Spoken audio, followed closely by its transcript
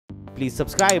please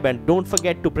subscribe and don't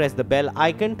forget to press the bell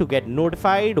icon to get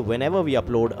notified whenever we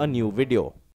upload a new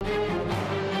video.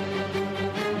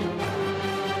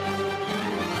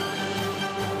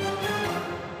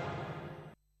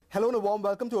 Hello and a warm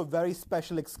welcome to a very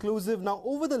special exclusive. Now,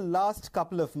 over the last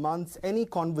couple of months, any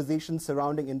conversation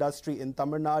surrounding industry in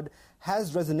Tamil Nadu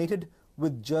has resonated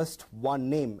with just one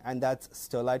name, and that's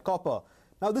Sterlite Copper.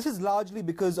 Now, this is largely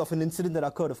because of an incident that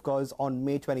occurred, of course, on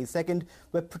May 22nd,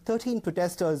 where 13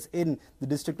 protesters in the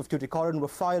district of Tuticorin were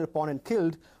fired upon and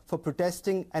killed for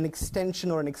protesting an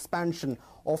extension or an expansion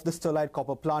of the Sterlite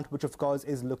Copper plant, which, of course,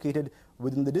 is located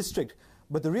within the district.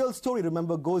 But the real story,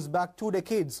 remember, goes back 2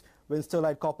 decades when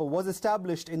Sterlite Copper was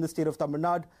established in the state of Tamil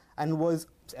Nadu and was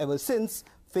ever since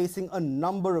facing a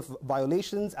number of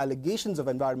violations, allegations of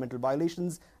environmental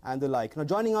violations and the like. Now,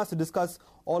 joining us to discuss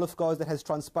all, of course, that has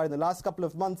transpired in the last couple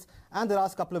of months and the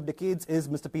last couple of decades is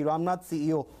Mr. P. Ramnath,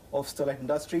 CEO of Sterlite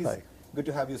Industries. Hi. Good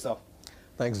to have you, sir.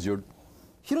 Thanks, Jude.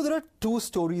 You know, there are two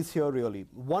stories here, really.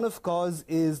 One, of course,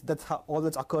 is that's all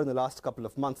that's occurred in the last couple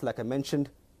of months, like I mentioned,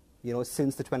 you know,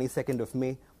 since the 22nd of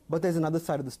May. But there's another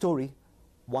side of the story,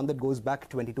 one that goes back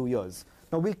 22 years.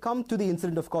 Now, we'll come to the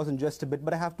incident, of course, in just a bit,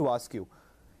 but I have to ask you,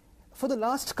 for the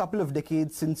last couple of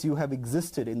decades since you have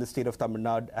existed in the state of Tamil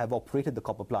Nadu, have operated the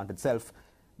copper plant itself,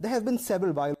 there have been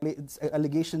several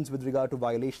allegations with regard to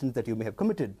violations that you may have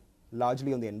committed,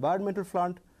 largely on the environmental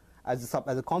front, as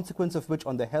a consequence of which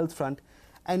on the health front.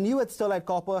 And you at Sterlite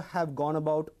Copper have gone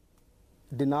about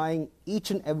denying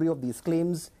each and every of these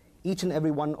claims, each and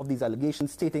every one of these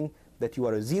allegations, stating that you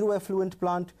are a zero effluent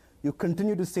plant. You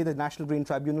continue to say that National Green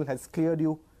Tribunal has cleared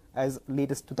you as late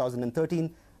as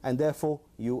 2013, and therefore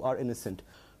you are innocent.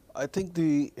 I think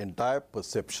the entire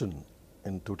perception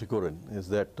in Tuticorin is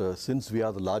that since we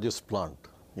are the largest plant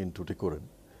in Tuticorin,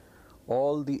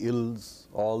 all the ills,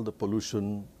 all the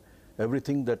pollution,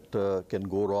 everything that can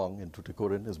go wrong in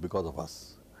Tuticorin is because of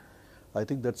us. I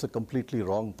think that's a completely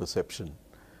wrong perception.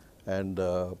 And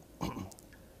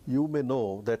you may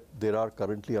know that there are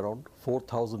currently around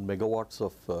 4,000 megawatts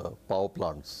of power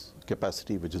plants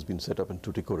capacity which has been set up in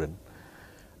Tuticorin.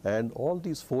 And all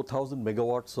these 4,000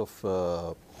 megawatts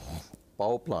of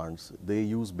power plants, they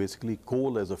use basically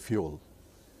coal as a fuel.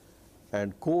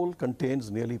 And coal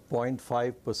contains nearly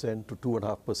 0.5% to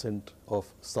 2.5% of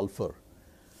sulfur.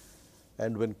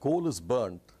 And when coal is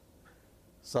burnt,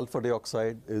 sulfur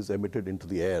dioxide is emitted into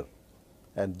the air.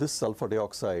 And this sulfur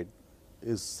dioxide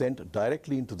is sent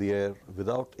directly into the air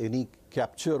without any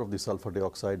capture of the sulfur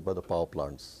dioxide by the power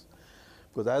plants.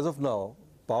 Because as of now,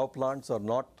 power plants are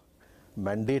not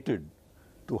mandated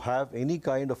to have any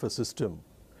kind of a system,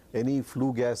 any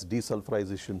flue gas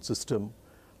desulfurization system,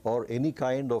 or any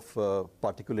kind of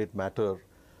particulate matter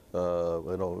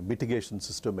mitigation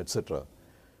system, etc.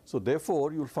 So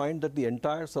therefore, you'll find that the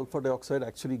entire sulfur dioxide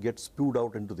actually gets spewed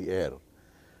out into the air.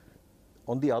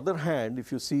 On the other hand,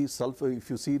 if you see the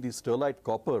Sterlite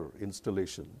Copper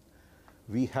installation,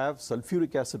 we have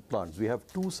sulfuric acid plants. We have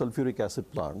 2 sulfuric acid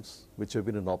plants which have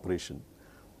been in operation.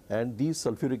 And these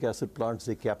sulfuric acid plants,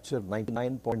 they capture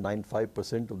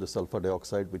 99.95% of the sulfur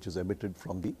dioxide which is emitted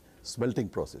from the smelting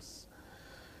process.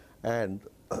 And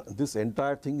this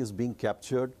entire thing is being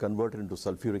captured, converted into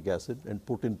sulfuric acid and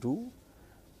put into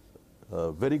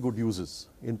very good uses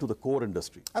into the core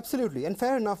industry. Absolutely, and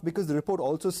fair enough, because the report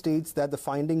also states that the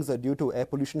findings are due to air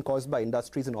pollution caused by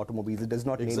industries and automobiles. It does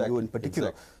not name you in particular.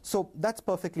 Exactly. So that's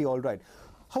perfectly all right.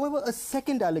 However, a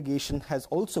second allegation has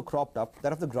also cropped up,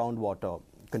 that of the groundwater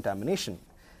contamination.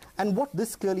 And what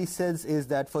this clearly says is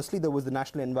that, firstly, there was the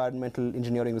National Environmental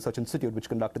Engineering Research Institute which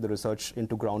conducted the research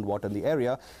into groundwater in the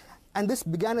area. And this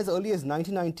began as early as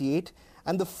 1998,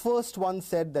 and the first one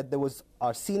said that there was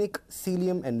arsenic,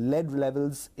 cesium and lead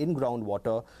levels in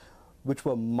groundwater which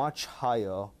were much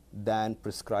higher than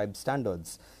prescribed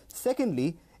standards.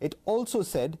 Secondly, it also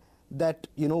said that,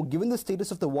 you know, given the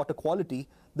status of the water quality,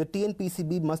 the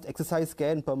TNPCB must exercise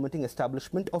care in permitting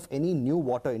establishment of any new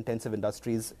water-intensive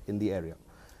industries in the area.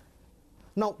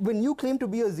 Now, when you claim to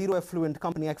be a zero effluent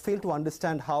company, I fail to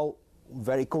understand how,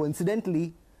 very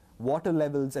coincidentally, water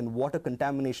levels and water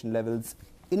contamination levels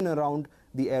in and around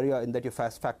the area in that your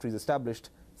factory is established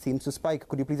seems to spike.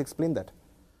 Could you please explain that?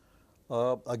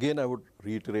 Again, I would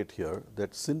reiterate here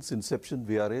that since inception,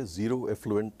 we are a zero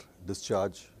effluent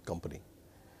discharge company.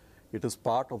 It is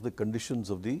part of the conditions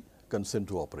of the consent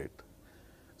to operate.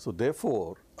 So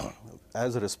therefore,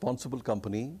 as a responsible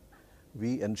company,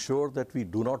 we ensure that we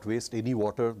do not waste any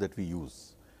water that we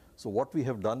use. So what we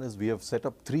have done is we have set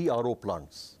up 3 RO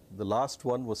plants. The last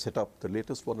one was set up, the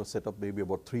latest one was set up maybe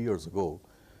about 3 years ago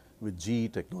with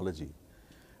GE technology.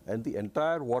 And the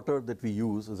entire water that we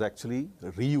use is actually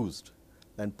reused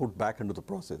and put back into the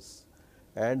process.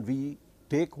 and we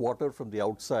take water from the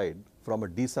outside from a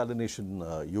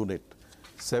desalination unit,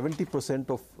 70%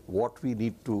 of what we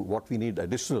need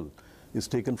additional is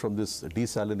taken from this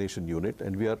desalination unit,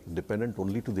 and we are dependent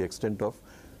only to the extent of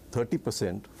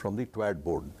 30% from the TWAD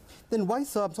board. Then why,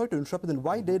 sir, I'm sorry to interrupt, but then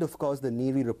why did, of course, the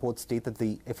NEERI report state that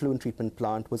the effluent treatment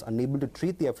plant was unable to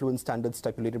treat the effluent standards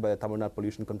stipulated by the Tamil Nadu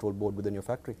Pollution Control Board within your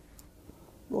factory?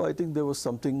 No, I think there was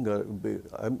something,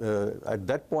 at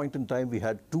that point in time we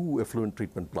had 2 effluent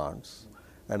treatment plants,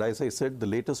 and as I said, the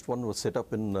latest one was set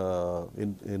up in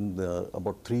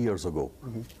about 3 years ago,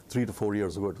 3 to 4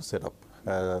 years ago it was set up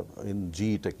in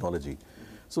GE technology.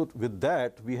 So with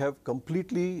that, we have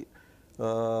completely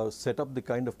set up the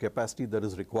kind of capacity that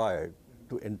is required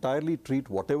to entirely treat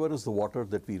whatever is the water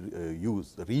that we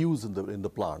reuse in the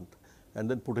plant, and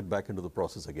then put it back into the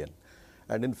process again.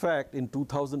 And in fact, in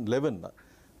 2011,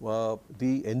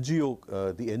 the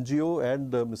NGO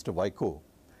and Mr. Vaiko,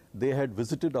 they had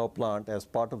visited our plant as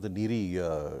part of the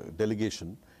NEERI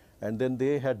delegation, and then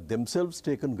they had themselves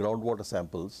taken groundwater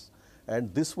samples,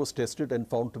 and this was tested and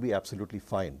found to be absolutely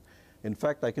fine. In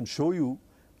fact, I can show you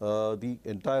the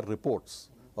entire reports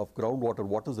of groundwater,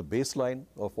 what is the baseline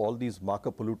of all these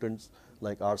marker pollutants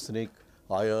like arsenic,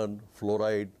 iron,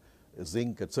 fluoride,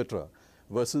 zinc, etc.,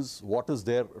 versus what is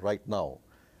there right now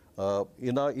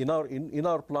in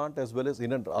our plant as well as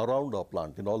in and around our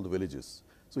plant in all the villages.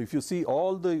 So if you see,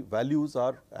 all the values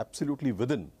are absolutely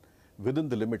within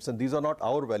the limits, and these are not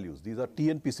our values, these are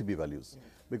TNPCB values.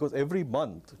 Because every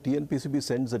month TNPCB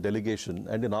sends a delegation,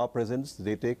 and in our presence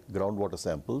they take groundwater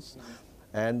samples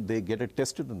and they get it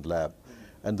tested in the lab,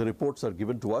 and the reports are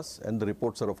given to us, and the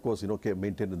reports are, of course,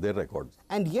 maintained in their records.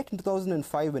 And yet in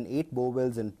 2005, when 8 bore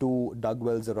wells and 2 dug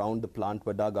wells around the plant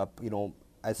were dug up,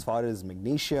 as far as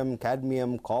magnesium,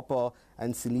 cadmium, copper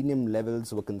and selenium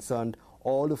levels were concerned,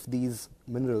 all of these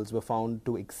minerals were found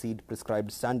to exceed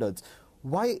prescribed standards.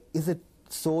 Why is it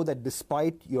so that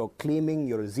despite your claiming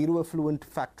you're a zero effluent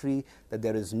factory, that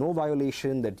there is no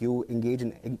violation, that you engage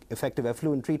in effective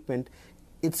effluent treatment,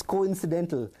 it's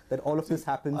coincidental that all of this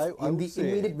happens in the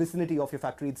immediate vicinity of your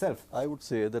factory itself? I would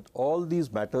say that all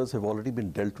these matters have already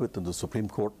been dealt with in the Supreme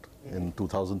Court in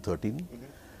 2013.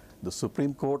 The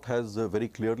Supreme Court has very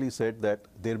clearly said that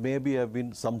there may have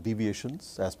been some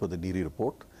deviations as per the NEERI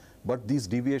report, but these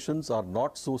deviations are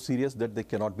not so serious that they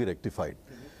cannot be rectified.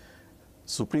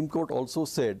 Supreme Court also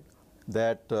said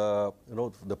that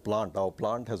our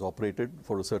plant has operated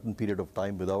for a certain period of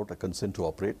time without a consent to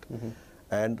operate,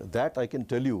 and that, I can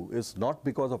tell you, is not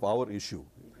because of our issue.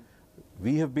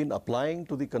 We have been applying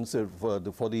to the consent for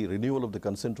the renewal of the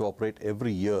consent to operate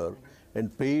every year,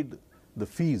 and paid the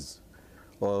fees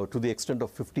to the extent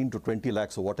of 15 to 20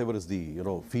 lakhs or whatever is the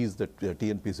fees that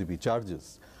TNPCB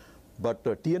charges. But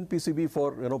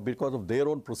TNPCB, because of their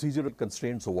own procedural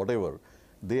constraints or whatever,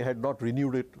 they had not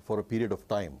renewed it for a period of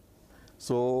time.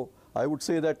 So I would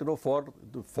say that for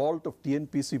the fault of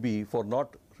TNPCB for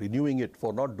not renewing it,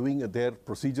 for not doing their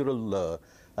procedural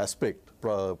aspect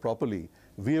properly,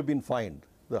 we have been fined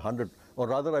the 100, or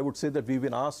rather I would say that we've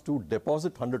been asked to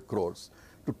deposit 100 crores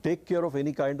to take care of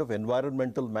any kind of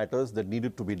environmental matters that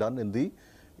needed to be done in the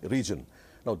region.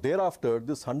 Now thereafter,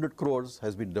 this 100 crores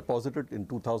has been deposited in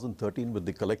 2013 with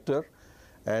the collector,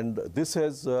 and this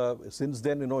has since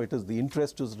then, the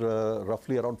interest is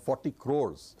roughly around 40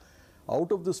 crores.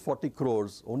 Out of this 40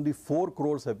 crores, only 4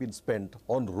 crores have been spent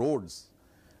on roads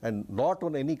and not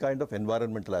on any kind of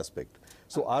environmental aspect.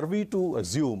 So are we to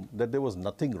assume that there was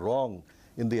nothing wrong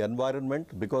in the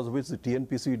environment because of which the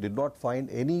TNPC did not find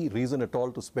any reason at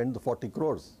all to spend the 40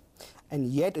 crores? And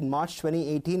yet in March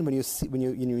 2018, when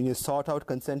you sought out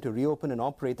consent to reopen and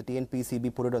operate, the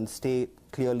TNPCB put it on stay,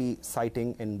 clearly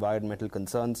citing environmental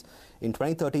concerns. In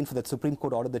 2013, for that Supreme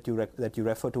Court order that you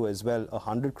refer to as well, a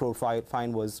 100 crore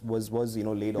fine was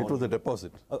laid on. It was a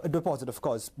deposit. A deposit, of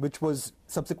course, which was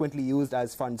subsequently used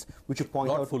as funds, which you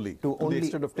point out not fully, to only the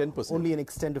extent of 10%. Only an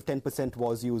extent of 10%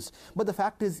 was used. But the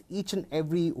fact is, each and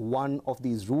every one of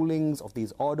these rulings, of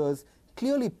these orders,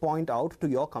 clearly point out to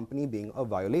your company being a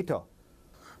violator.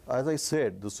 As I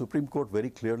said, the Supreme Court very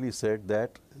clearly said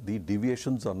that the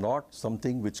deviations are not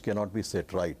something which cannot be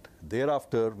set right.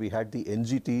 Thereafter, we had the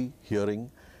NGT hearing,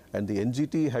 and the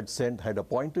NGT had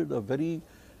appointed a very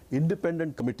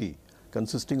independent committee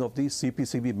consisting of the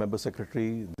CPCB member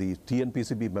secretary, the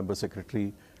TNPCB member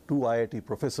secretary, 2 IIT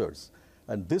professors.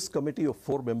 And this committee of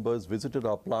 4 members visited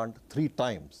our plant 3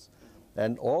 times.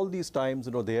 And all these times,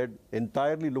 they had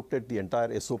entirely looked at the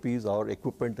entire SOPs, our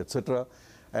equipment, etc.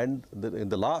 And in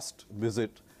the last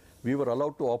visit, we were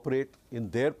allowed to operate in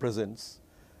their presence.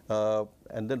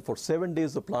 And then for 7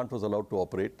 days, the plant was allowed to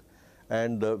operate.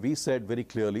 And we said very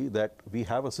clearly that we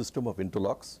have a system of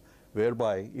interlocks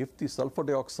whereby if the sulfur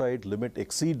dioxide limit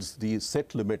exceeds the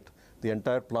set limit, the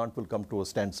entire plant will come to a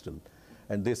standstill.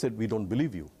 And they said, we don't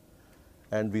believe you.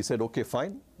 And we said, okay,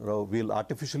 fine, we'll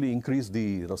artificially increase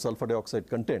the sulfur dioxide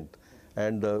content.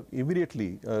 And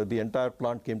immediately, the entire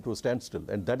plant came to a standstill.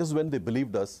 And that is when they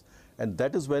believed us. And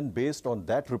that is when, based on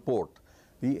that report,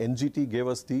 the NGT gave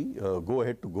us the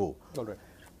go-ahead to go. All right.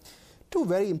 Two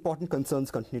very important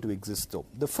concerns continue to exist, though.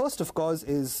 The first, of course,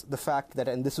 is the fact that,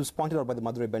 and this was pointed out by the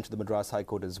Madurai bench of the Madras High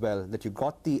Court as well, that you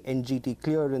got the NGT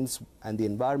clearance and the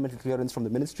environmental clearance from the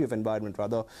Ministry of Environment,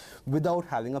 rather, without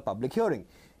having a public hearing.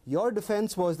 Your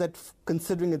defense was that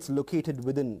considering it's located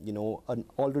within, an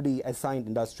already assigned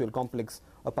industrial complex,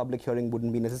 a public hearing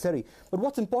wouldn't be necessary. But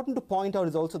what's important to point out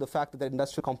is also the fact that the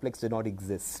industrial complex did not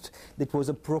exist. It was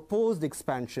a proposed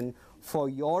expansion for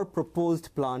your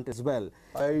proposed plant as well.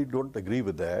 I don't agree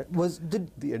with that.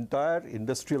 The entire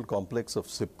industrial complex of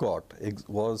SIPCOT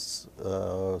was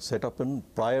set up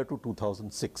prior to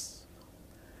 2006.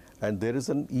 And there is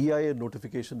an EIA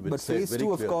notification which said very clearly.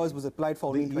 But phase 2, of course, was applied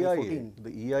for in 2014. The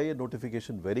EIA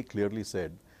notification very clearly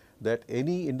said that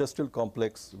any industrial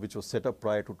complex which was set up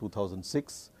prior to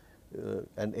 2006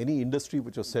 and any industry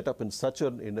which was set up in such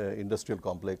an industrial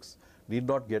complex need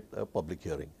not get a public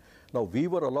hearing. Now, we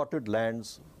were allotted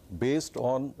lands based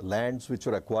on lands which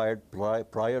were acquired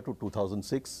prior to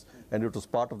 2006, and it was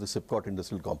part of the SIPCOT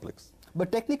industrial complex. But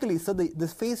technically, so the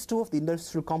phase 2 of the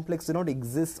industrial complex did not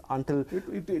exist until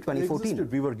 2014.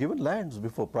 Existed. We were given lands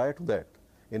prior to that.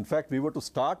 In fact, we were to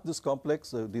start this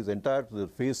complex, the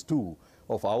phase 2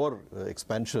 of our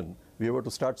expansion, we were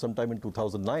to start sometime in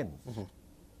 2009. Mm-hmm.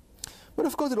 But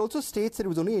of course, it also states that it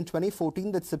was only in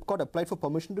 2014 that SIPCOT applied for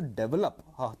permission to develop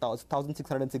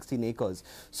 1,616 acres.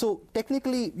 So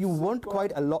technically, you weren't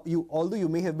quite although you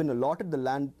may have been allotted the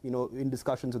land, in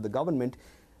discussions with the government,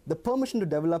 the permission to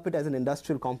develop it as an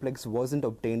industrial complex wasn't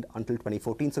obtained until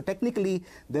 2014. So technically,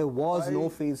 there was no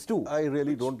phase 2. I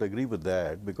really don't agree with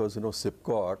that because,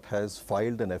 SIPCOT has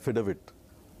filed an affidavit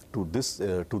to this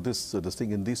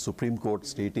thing in the Supreme Court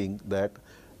stating that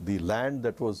the land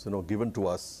that was given to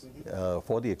us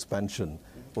for the expansion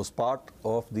was part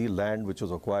of the land which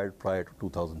was acquired prior to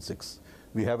 2006.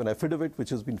 We have an affidavit which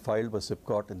has been filed by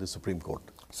SIPCOT in the Supreme Court.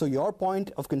 So your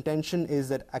point of contention is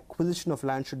that acquisition of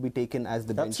land should be taken as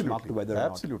the benchmark to whether or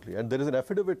not. Absolutely. And there is an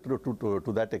affidavit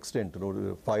to that extent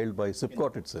filed by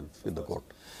SIPCOT itself in the court.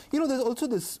 There's also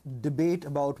this debate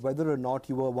about whether or not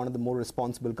you were one of the more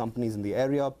responsible companies in the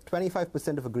area.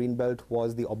 25% of a green belt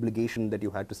was the obligation that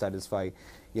you had to satisfy,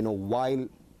 while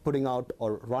putting out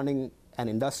or running an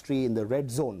industry in the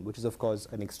red zone, which is of course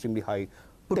an extremely high,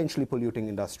 potentially polluting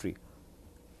industry.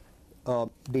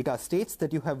 Data states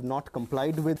that you have not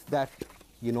complied with that,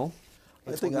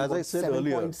 I think, as I said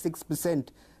earlier, 7.6%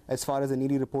 as far as the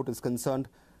NEERI report is concerned,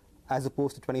 as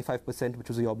opposed to 25%, which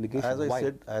was the obligation.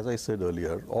 As I said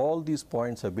earlier, all these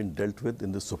points have been dealt with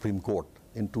in the Supreme Court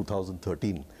in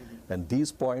 2013. And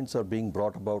these points are being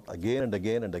brought about again and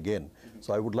again and again.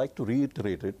 So I would like to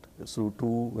reiterate it, so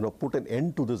to put an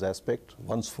end to this aspect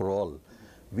once for all.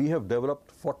 We have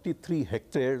developed 43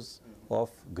 hectares of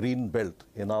green belt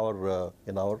in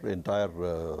our entire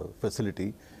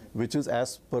facility, which is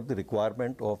as per the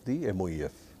requirement of the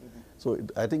MOEF. So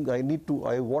I think I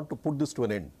want to put this to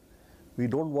an end. We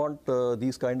don't want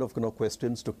these kind of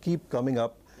questions to keep coming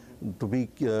up, to be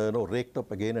raked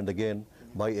up again and again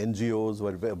by NGOs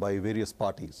or by various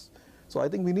parties. So I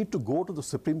think we need to go to the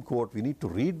Supreme Court. We need to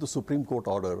read the Supreme Court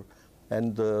order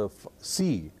and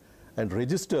see and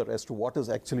register as to what has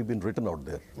actually been written out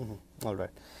there. All right.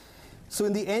 So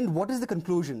in the end, what is the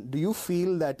conclusion? Do you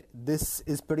feel that this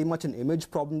is pretty much an image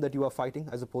problem that you are fighting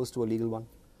as opposed to a legal one?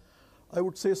 I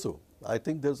would say so. I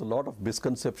think there's a lot of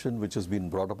misconception which has been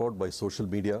brought about by social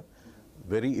media,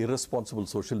 very irresponsible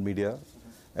social media,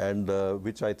 and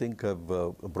which I think have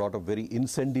brought up very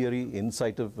incendiary,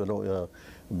 incisive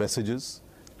messages,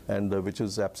 and which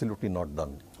is absolutely not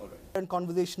done. In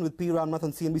conversation with P. Ramnath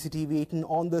on CNBC TV18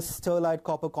 on the Sterlite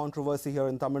Copper controversy here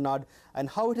in Tamil Nadu and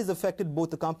how it has affected both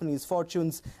the company's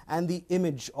fortunes and the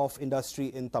image of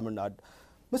industry in Tamil Nadu.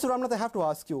 Mr. Ramnath, I have to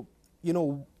ask you,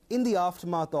 in the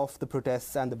aftermath of the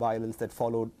protests and the violence that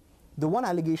followed, the one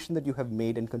allegation that you have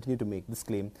made and continue to make, this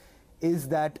claim, is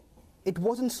that it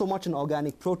wasn't so much an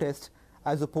organic protest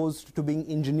as opposed to being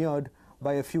engineered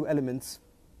by a few elements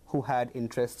who had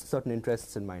certain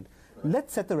interests in mind.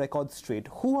 Let's set the record straight.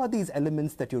 Who are these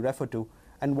elements that you refer to,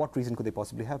 and what reason could they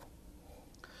possibly have?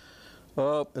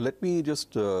 Let me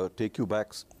just take you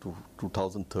back to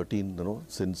 2013,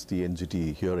 since the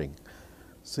NGT hearing.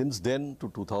 Since then to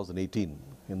 2018,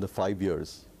 in the 5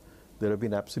 years, There have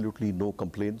been absolutely no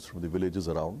complaints from the villages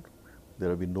around. There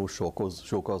have been no show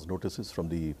cause notices from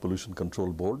the Pollution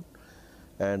Control Board.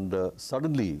 And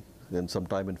suddenly, then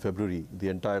sometime in February, the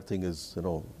entire thing is,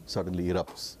 suddenly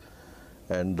erupts.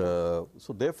 And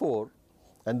so therefore,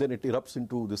 and then it erupts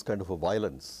into this kind of a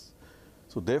violence.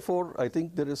 So therefore, I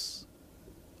think there is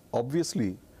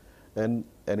obviously an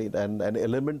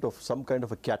element of some kind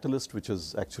of a catalyst which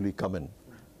has actually come in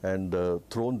and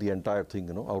thrown the entire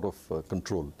thing, out of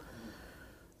control.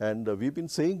 And we've been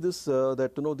saying this,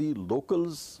 that, the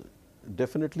locals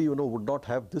definitely, would not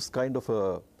have this kind of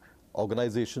a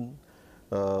organization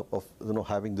of,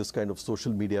 having this kind of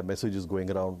social media messages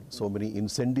going around, so many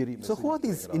incendiary messages. So who are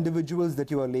these individuals that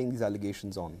you are laying these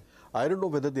allegations on? I don't know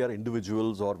whether they are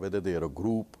individuals or whether they are a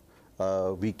group.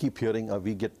 We keep hearing,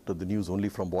 we get the news only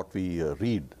from what we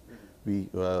read. We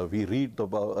read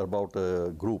about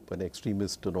a group, an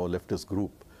extremist, leftist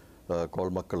group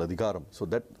called Makkal Adhikaram. So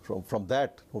that from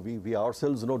that, we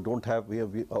ourselves, don't have.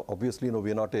 We obviously,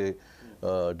 we are not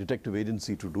a detective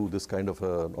agency to do this kind of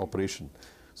operation.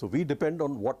 So we depend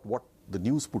on what the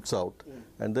news puts out,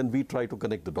 and then we try to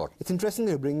connect the dots. It's interesting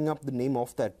that you're bringing up the name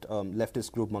of that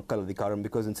leftist group, Makkal Adhikaram,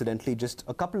 because incidentally, just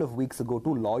a couple of weeks ago,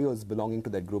 two lawyers belonging to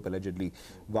that group, allegedly,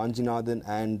 Vanjinathan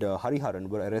and Hariharan,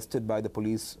 were arrested by the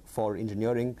police for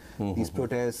engineering these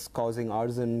protests, causing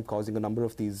arson, causing a number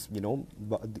of these,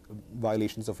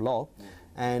 violations of law.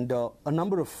 And a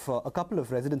couple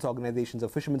of residents' organizations, a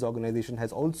fishermen's organization,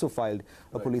 has also filed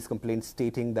a police complaint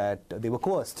stating that they were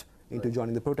coerced into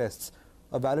joining the protests.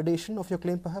 A validation of your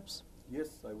claim, perhaps? Yes,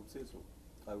 I would say so.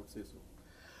 I would say so.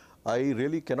 I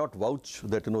really cannot vouch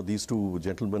that, these two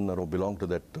gentlemen belong to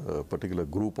that particular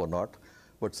group or not.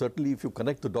 But certainly, if you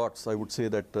connect the dots, I would say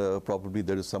that probably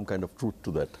there is some kind of truth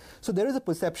to that. So there is a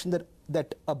perception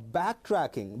that a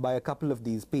backtracking by a couple of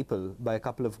these people, by a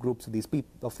couple of groups of these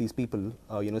people,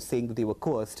 saying that they were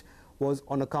coerced, was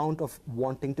on account of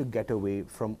wanting to get away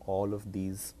from all of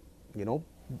these,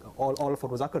 all of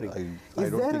what was occurring.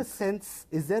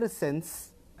 Is there a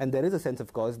sense, and there is a sense,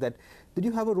 of course, that did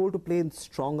you have a role to play in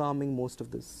strong-arming most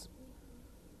of this?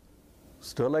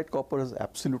 Sterlite Copper has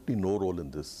absolutely no role in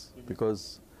this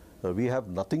because we have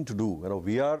nothing to do.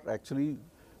 We are actually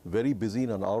very busy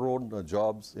in our own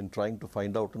jobs in trying to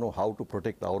find out, how to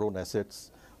protect our own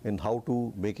assets and how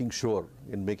to making sure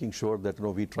that,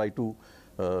 we try to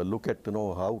look at,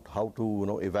 how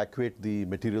to, evacuate the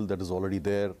material that is already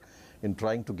there, in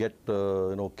trying to get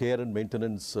care and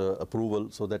maintenance approval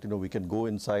so that we can go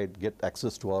inside, get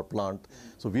access to our plant.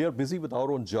 So we are busy with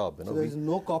our own job. So there is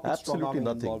no corporate absolutely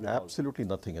nothing, absolutely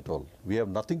nothing at all. We have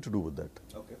nothing to do with that.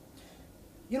 Okay.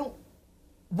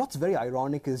 What's very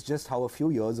ironic is just how a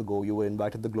few years ago you were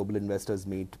invited to the Global Investors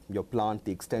Meet. Your plant,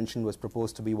 the extension, was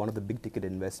proposed to be one of the big ticket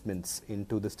investments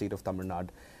into the state of Tamil Nadu.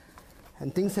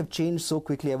 And things have changed so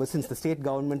quickly ever since. The state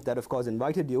government that, of course,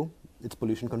 invited you, its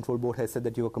Pollution Control Board, has said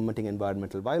that you were committing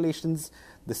environmental violations.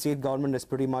 The state government has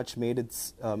pretty much made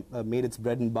its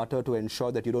bread and butter to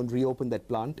ensure that you don't reopen that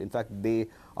plant. In fact, they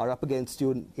are up against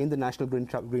you in the National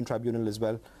Green Tribunal as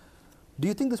well. Do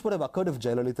you think this would have occurred if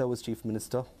Jayalalitha was Chief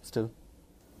Minister still?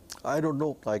 I don't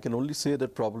know. I can only say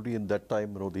that probably in that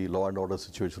time, the law and order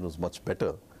situation was much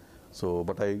better. So,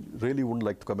 but I really wouldn't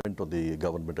like to comment on the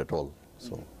government at all.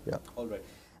 So, yeah. All right.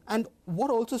 And what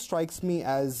also strikes me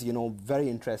as, very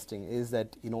interesting is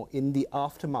that, in the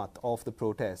aftermath of the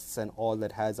protests and all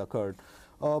that has occurred,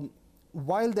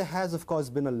 while there has, of course,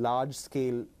 been a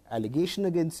large-scale allegation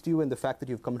against you and the fact that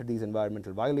you've committed these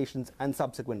environmental violations and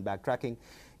subsequent backtracking,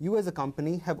 you as a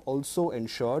company have also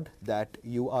ensured that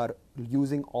you are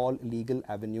using all legal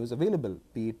avenues available,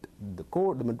 be it the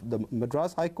court, the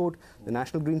Madras High Court, the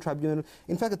National Green Tribunal.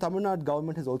 In fact, the Tamil Nadu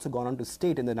government has also gone on to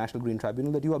state in the National Green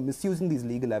Tribunal that you are misusing these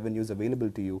legal avenues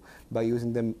available to you by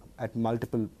using them at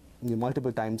multiple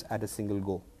times at a single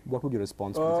go. What would your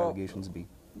response to these allegations be?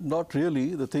 Not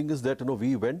really. The thing is that,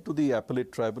 we went to the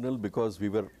appellate tribunal because we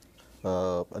were,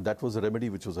 that was a remedy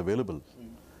which was available.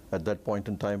 At that point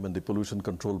in time when the Pollution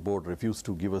Control Board refused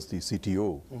to give us the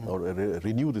CTO or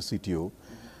renew the CTO,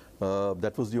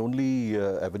 that was the only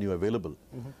avenue available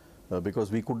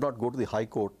because we could not go to the High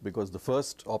Court because the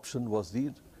first option was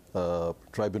the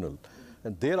tribunal.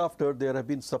 And thereafter there have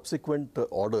been subsequent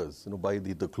orders, by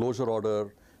the closure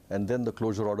order and then the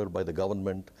closure order by the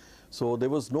government. So there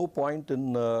was no point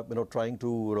in trying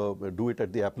to do it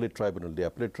at the appellate tribunal. The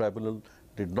appellate tribunal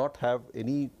did not have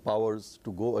any powers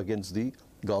to go against the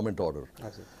government order.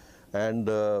 And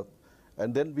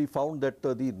then we found that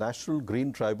the National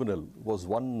Green Tribunal was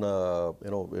one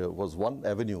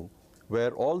avenue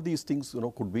where all these things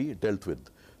could be dealt with.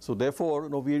 So therefore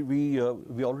we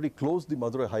already closed the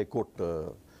Madurai High Court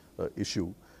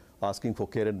issue. asking for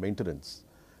care and maintenance.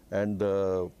 And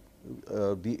the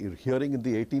hearing in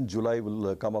the 18th July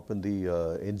will come up in the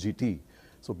NGT.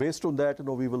 So based on that,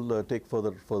 we will take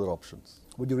further options.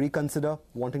 Would you reconsider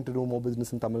wanting to do more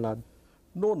business in Tamil Nadu?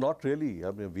 No, not really.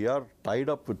 I mean, we are tied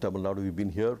up with Tamil Nadu. We've been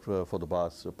here for the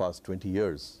past 20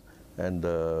 years. And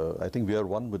I think we are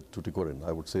one with Tuticorin,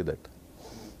 I would say that.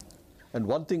 And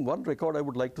one record I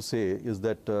would like to say is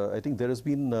that I think there has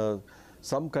been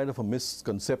some kind of a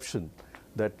misconception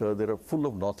that there are full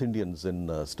of North Indians in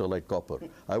Sterlite Copper.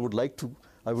 I would like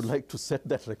to set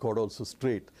that record also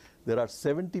straight. There are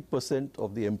 70%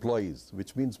 of the employees,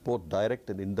 which means both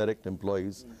direct and indirect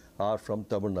employees, are from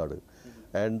Tamil Nadu.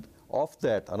 And of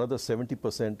that, another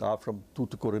 70% are from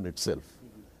Tuticorin itself.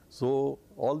 So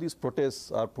all these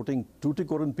protests are putting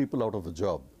Tuticorin people out of a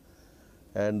job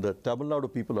and Tamil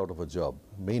Nadu people out of a job,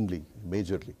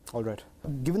 majorly. All right.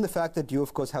 Given the fact that you,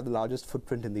 of course, have the largest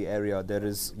footprint in the area, there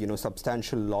is,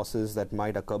 substantial losses that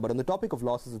might occur. But on the topic of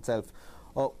losses itself,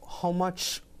 how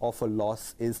much of a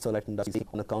loss is Sterlite Industries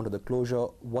on account of the closure?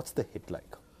 What's the hit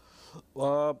like?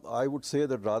 I would say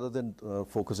that rather than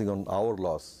focusing on our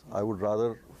loss, I would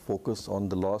rather focus on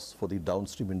the loss for the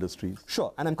downstream industries.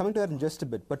 Sure, and I'm coming to that in just a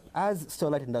bit, but as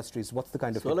Sterlite Industries, what's the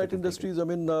kind of... Sterlite Industries, I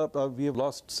mean, we have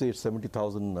lost, say,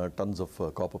 70,000 tons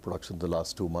of copper production in the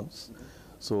last 2 months.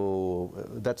 So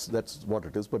that's what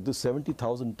it is. But this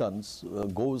 70,000 tons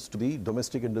goes to the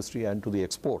domestic industry and to the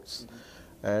exports.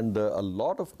 And a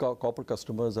lot of copper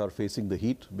customers are facing the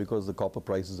heat because the copper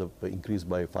prices have increased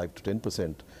by 5 to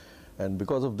 10%. And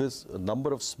because of this, a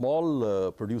number of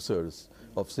small producers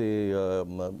of, say,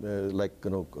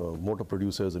 motor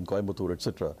producers in Coimbatore,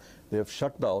 etc., they have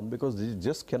shut down because they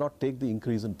just cannot take the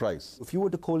increase in price. If you were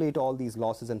to collate all these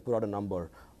losses and put out a number,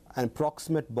 an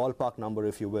approximate ballpark number,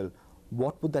 if you will,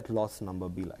 what would that loss number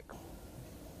be like?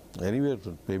 Anywhere,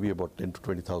 maybe about 10 to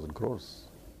 20,000 crores.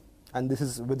 And this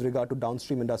is with regard to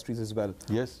downstream industries as well?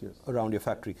 Yes. Around your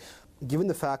factory. Given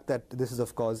the fact that this is,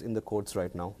 of course, in the courts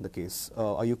right now, the case,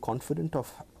 are you confident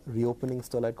of reopening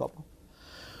Sterlite Copper?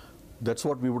 That's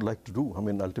what we would like to do. I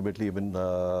mean, ultimately,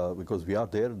 because we are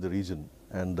there in the region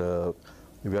and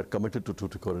we are committed to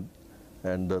Tuticorin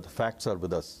and the facts are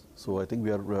with us. So I think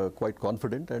we are quite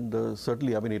confident and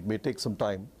certainly, I mean, it may take some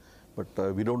time, but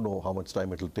we don't know how much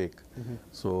time it will take.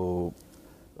 So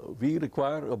we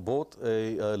require both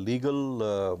a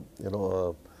legal,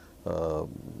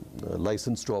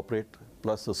 license to operate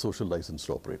plus a social license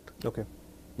to operate. Okay.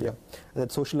 Yeah. And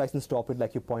that social license to operate,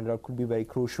 like you pointed out, could be very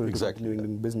crucial to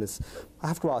continuing business. I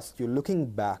have to ask you, looking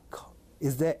back,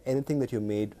 is there anything that you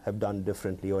may have done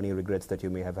differently or any regrets that you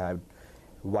may have had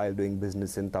while doing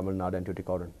business in Tamil Nadu and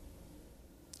Tuticorin?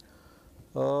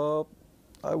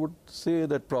 I would say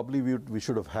that probably we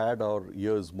should have had our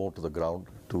ears more to the ground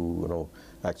to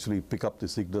actually pick up the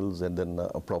signals and then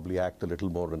probably act a little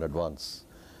more in advance.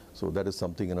 So that is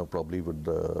something probably would,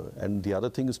 and the other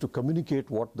thing is to communicate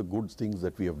what the good things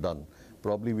that we have done.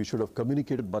 Probably we should have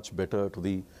communicated much better to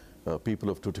the people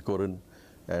of Tuticorin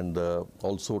and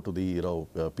also to the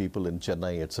people in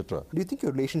Chennai, etc. Do you think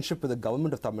your relationship with the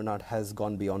government of Tamil Nadu has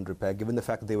gone beyond repair, given the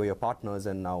fact that they were your partners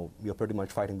and now you're pretty much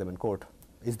fighting them in court?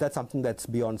 Is that something that's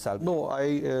beyond salvage? No,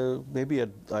 I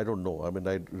don't know. I mean,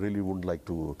 I really wouldn't like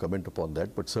to comment upon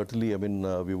that. But certainly, I mean,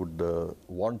 we would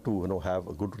want to, have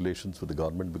a good relations with the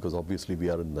government because obviously we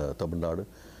are in Tamil Nadu,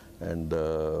 and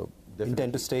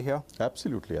intend to stay here?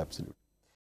 Absolutely.